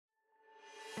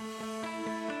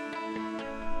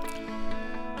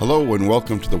Hello and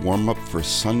welcome to the warm-up for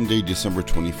Sunday, December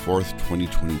 24th,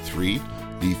 2023,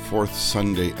 the fourth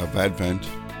Sunday of Advent.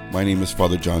 My name is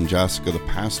Father John Jaska, the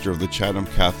pastor of the Chatham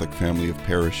Catholic family of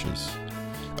parishes.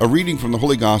 A reading from the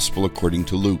Holy Gospel according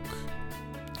to Luke.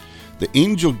 The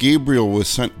angel Gabriel was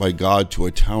sent by God to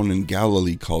a town in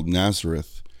Galilee called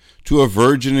Nazareth, to a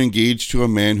virgin engaged to a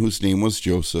man whose name was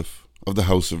Joseph, of the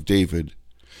house of David.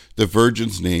 The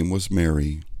virgin's name was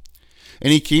Mary.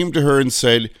 And he came to her and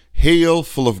said, "Hail,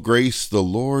 full of grace, the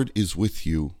Lord is with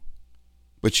you."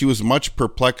 But she was much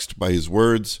perplexed by his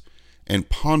words, and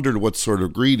pondered what sort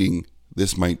of greeting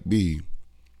this might be.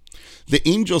 The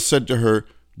angel said to her,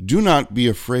 "Do not be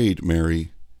afraid,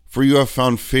 Mary, for you have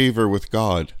found favor with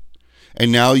God.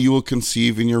 And now you will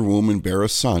conceive in your womb and bear a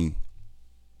son,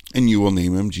 and you will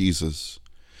name him Jesus.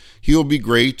 He will be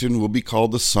great and will be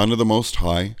called the Son of the Most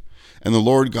High, and the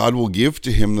Lord God will give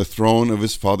to him the throne of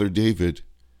his father David.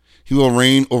 He will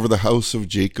reign over the house of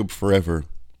Jacob forever,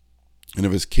 and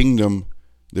of his kingdom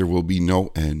there will be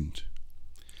no end."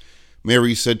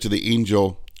 Mary said to the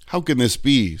angel, "How can this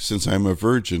be, since I am a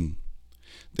virgin?"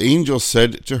 The angel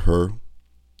said to her,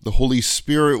 "The Holy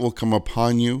Spirit will come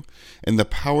upon you, and the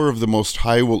power of the Most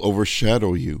High will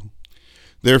overshadow you.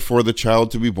 Therefore the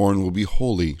child to be born will be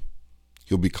holy.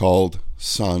 He'll be called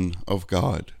Son of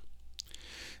God.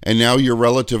 And now your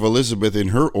relative Elizabeth in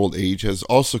her old age has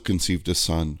also conceived a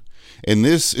son, and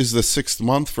this is the 6th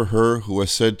month for her who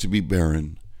was said to be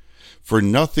barren. For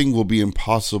nothing will be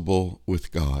impossible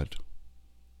with God."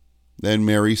 Then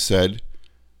Mary said,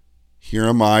 "Here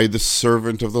am I, the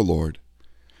servant of the Lord.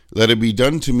 Let it be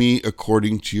done to me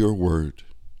according to your word."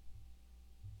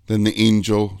 Then the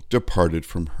angel departed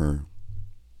from her.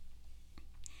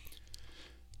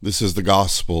 This is the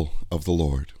gospel of the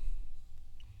Lord.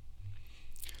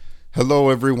 Hello,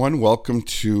 everyone. Welcome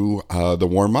to the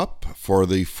warm-up for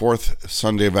the fourth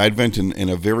Sunday of Advent in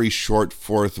a very short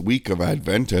fourth week of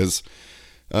Advent, as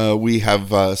we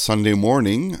have Sunday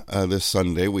morning. This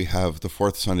Sunday, we have the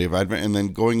fourth Sunday of Advent, and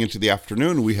then going into the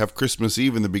afternoon, we have Christmas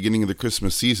Eve and the beginning of the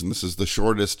Christmas season. This is the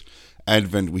shortest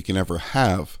Advent we can ever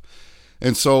have.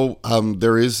 And so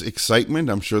there is excitement.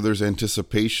 I'm sure there's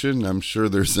anticipation. I'm sure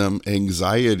there's some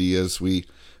anxiety as we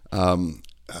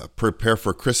prepare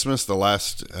for Christmas, the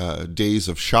last days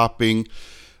of shopping,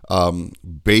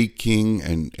 baking,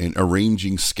 and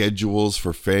arranging schedules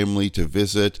for family to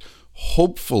visit.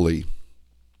 Hopefully,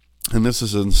 and this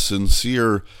is a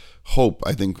sincere hope,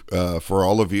 I think, for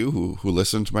all of you who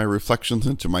listen to my reflections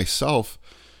and to myself,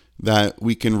 that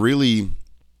we can really,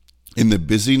 in the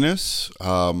busyness,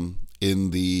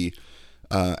 in the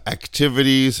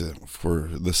activities, for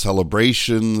the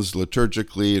celebrations,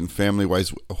 liturgically and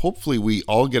family-wise, hopefully we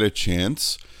all get a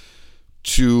chance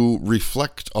to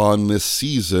reflect on this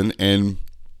season and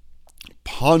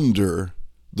ponder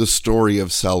the story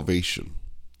of salvation,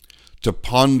 to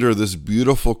ponder this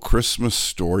beautiful Christmas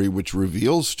story which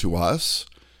reveals to us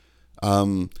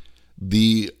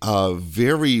the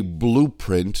very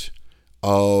blueprint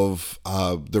of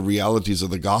the realities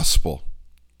of the gospel,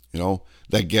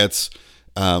 that gets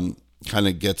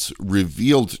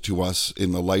revealed to us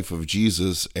in the life of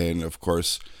Jesus, and of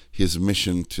course his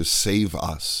mission to save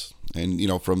us.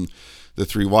 And from the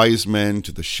three wise men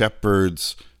to the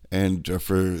shepherds, and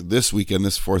for this weekend,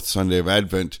 this fourth Sunday of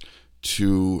Advent,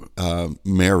 to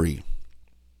Mary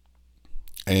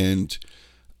and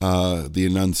the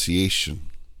Annunciation,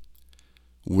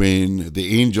 when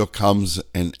the angel comes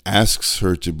and asks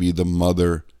her to be the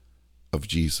mother of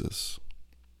Jesus.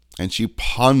 And she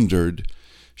pondered,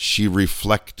 she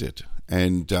reflected,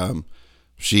 and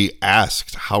she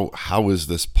asked, how is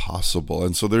this possible?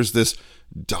 And so there's this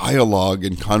dialogue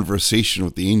and conversation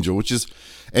with the angel, which is,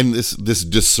 and this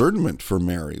discernment for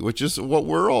Mary, which is what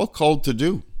we're all called to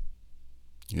do.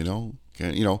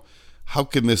 How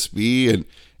can this be? And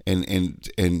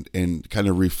kind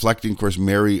of reflecting, of course,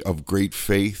 Mary, of great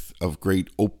faith, of great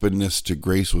openness to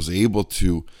grace, was able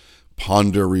to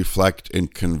ponder, reflect,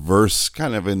 and converse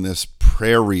kind of in this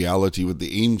prayer reality with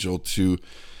the angel, to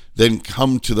then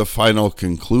come to the final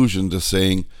conclusion to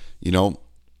saying,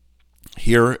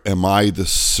 "Here am I, the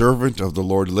servant of the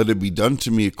Lord. Let it be done to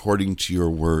me according to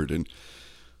your word." And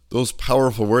those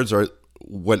powerful words are,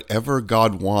 whatever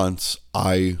God wants,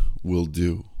 I will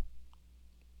do.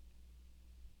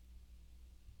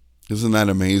 Isn't that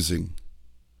amazing?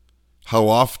 How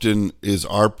often is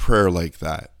our prayer like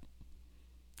that?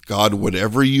 God,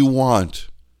 whatever you want,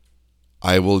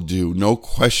 I will do. No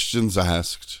questions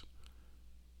asked,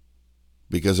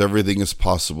 because everything is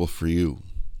possible for you.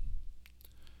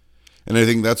 And I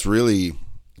think that's really,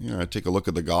 I take a look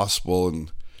at the gospel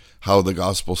and how the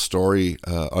gospel story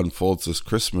unfolds this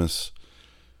Christmas.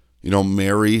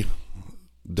 Mary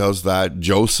does that.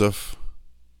 Joseph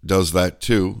does that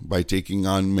too by taking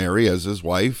on Mary as his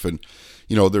wife, and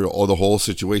all the whole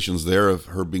situations there of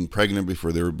her being pregnant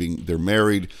before they're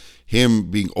married, him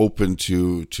being open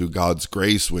to God's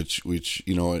grace, which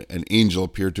an angel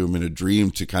appeared to him in a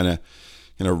dream to kind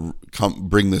of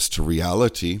bring this to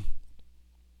reality.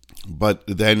 But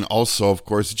then also, of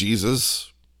course,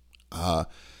 Jesus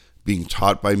being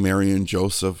taught by Mary and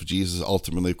Joseph. Jesus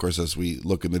ultimately, of course, as we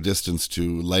look in the distance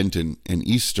to Lent and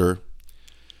Easter,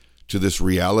 to this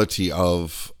reality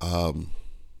of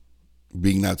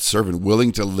being that servant,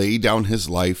 willing to lay down his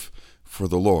life for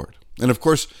the Lord. And of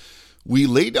course, we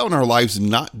lay down our lives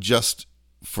not just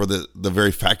for the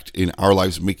very fact in our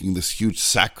lives making this huge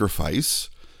sacrifice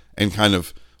and kind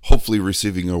of hopefully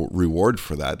receiving a reward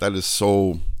for that. That is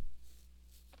so,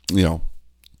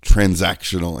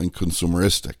 transactional and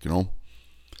consumeristic,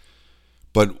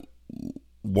 But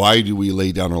why do we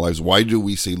lay down our lives? Why do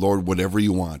we say, Lord, whatever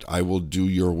you want, I will do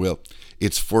your will?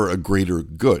 It's for a greater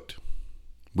good.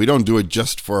 We don't do it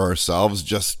just for ourselves,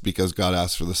 just because God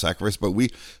asked for the sacrifice, but we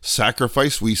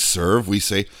sacrifice, we serve, we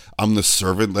say, I'm the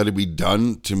servant, let it be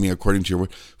done to me according to your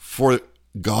word, for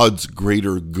God's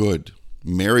greater good.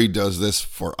 Mary does this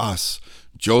for us.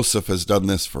 Joseph has done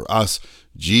this for us.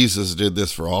 Jesus did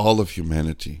this for all of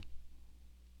humanity.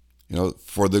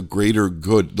 For the greater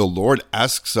good. The Lord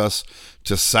asks us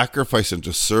to sacrifice and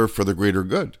to serve for the greater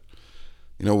good.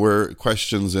 We're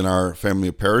questions in our family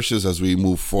of parishes as we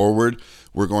move forward.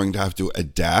 We're going to have to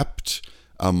adapt,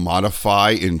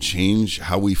 modify, and change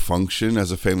how we function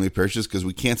as a family of parishes because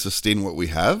we can't sustain what we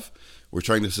have. We're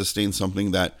trying to sustain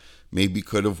something that maybe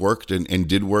could have worked and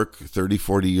did work 30,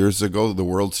 40 years ago. The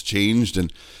world's changed,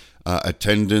 and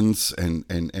attendance and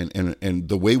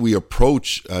the way we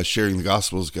approach sharing the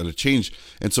gospel is going to change.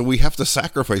 And so we have to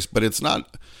sacrifice, but it's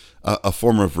not a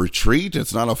form of retreat.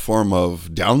 It's not a form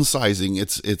of downsizing.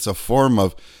 It's a form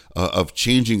of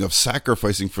changing, of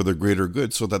sacrificing for the greater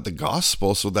good, so that the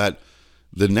gospel, so that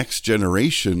the next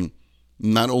generation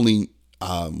not only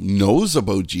knows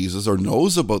about Jesus or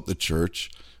knows about the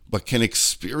church, but can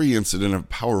experience it in a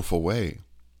powerful way.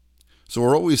 So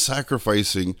we're always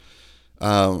sacrificing,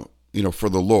 for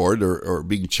the Lord, or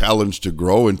being challenged to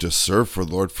grow and to serve for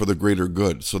the Lord for the greater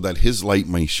good, so that his light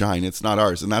may shine. It's not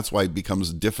ours. And that's why it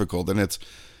becomes difficult. And it's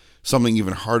something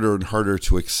even harder and harder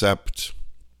to accept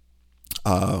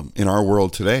in our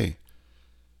world today,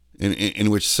 in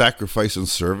which sacrifice and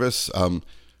service,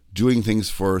 doing things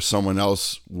for someone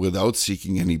else without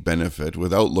seeking any benefit,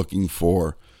 without looking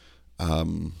for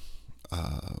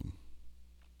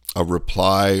a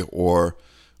reply or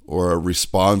a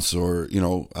response, or,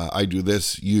 I do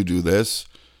this, you do this,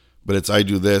 but it's I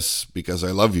do this because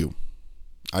I love you.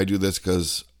 I do this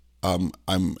because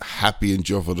I'm happy and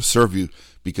joyful to serve you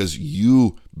because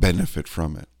you benefit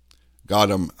from it.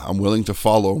 God, I'm willing to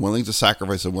follow, I'm willing to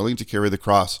sacrifice, I'm willing to carry the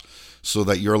cross so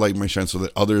that your light may shine, so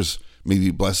that others may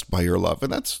be blessed by your love.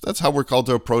 And that's how we're called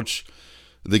to approach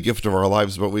the gift of our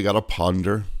lives, but we got to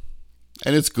ponder.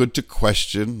 And it's good to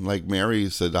question, like Mary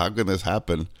said, how can this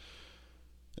happen?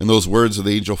 And those words of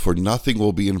the angel, for nothing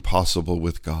will be impossible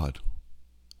with God.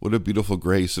 What a beautiful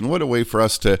grace. And what a way for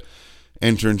us to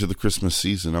enter into the Christmas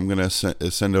season. I'm going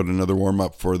to send out another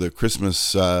warm-up for the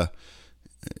Christmas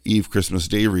Eve, Christmas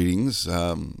Day readings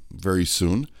very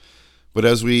soon. But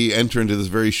as we enter into this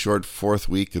very short fourth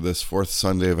week of this fourth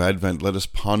Sunday of Advent, let us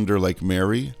ponder like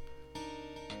Mary,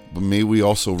 but may we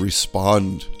also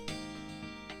respond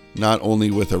not only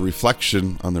with a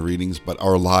reflection on the readings, but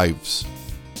our lives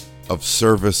of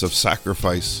service, of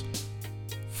sacrifice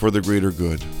for the greater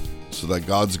good, so that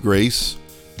God's grace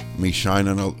may shine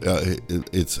on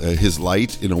his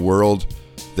light in a world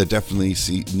that definitely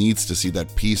needs to see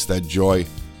that peace, that joy,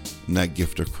 and that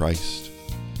gift of Christ.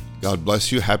 God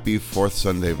bless you. Happy fourth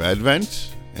Sunday of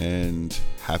Advent, and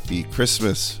happy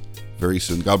Christmas very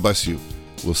soon. God bless you.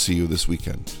 We'll see you this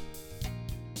weekend.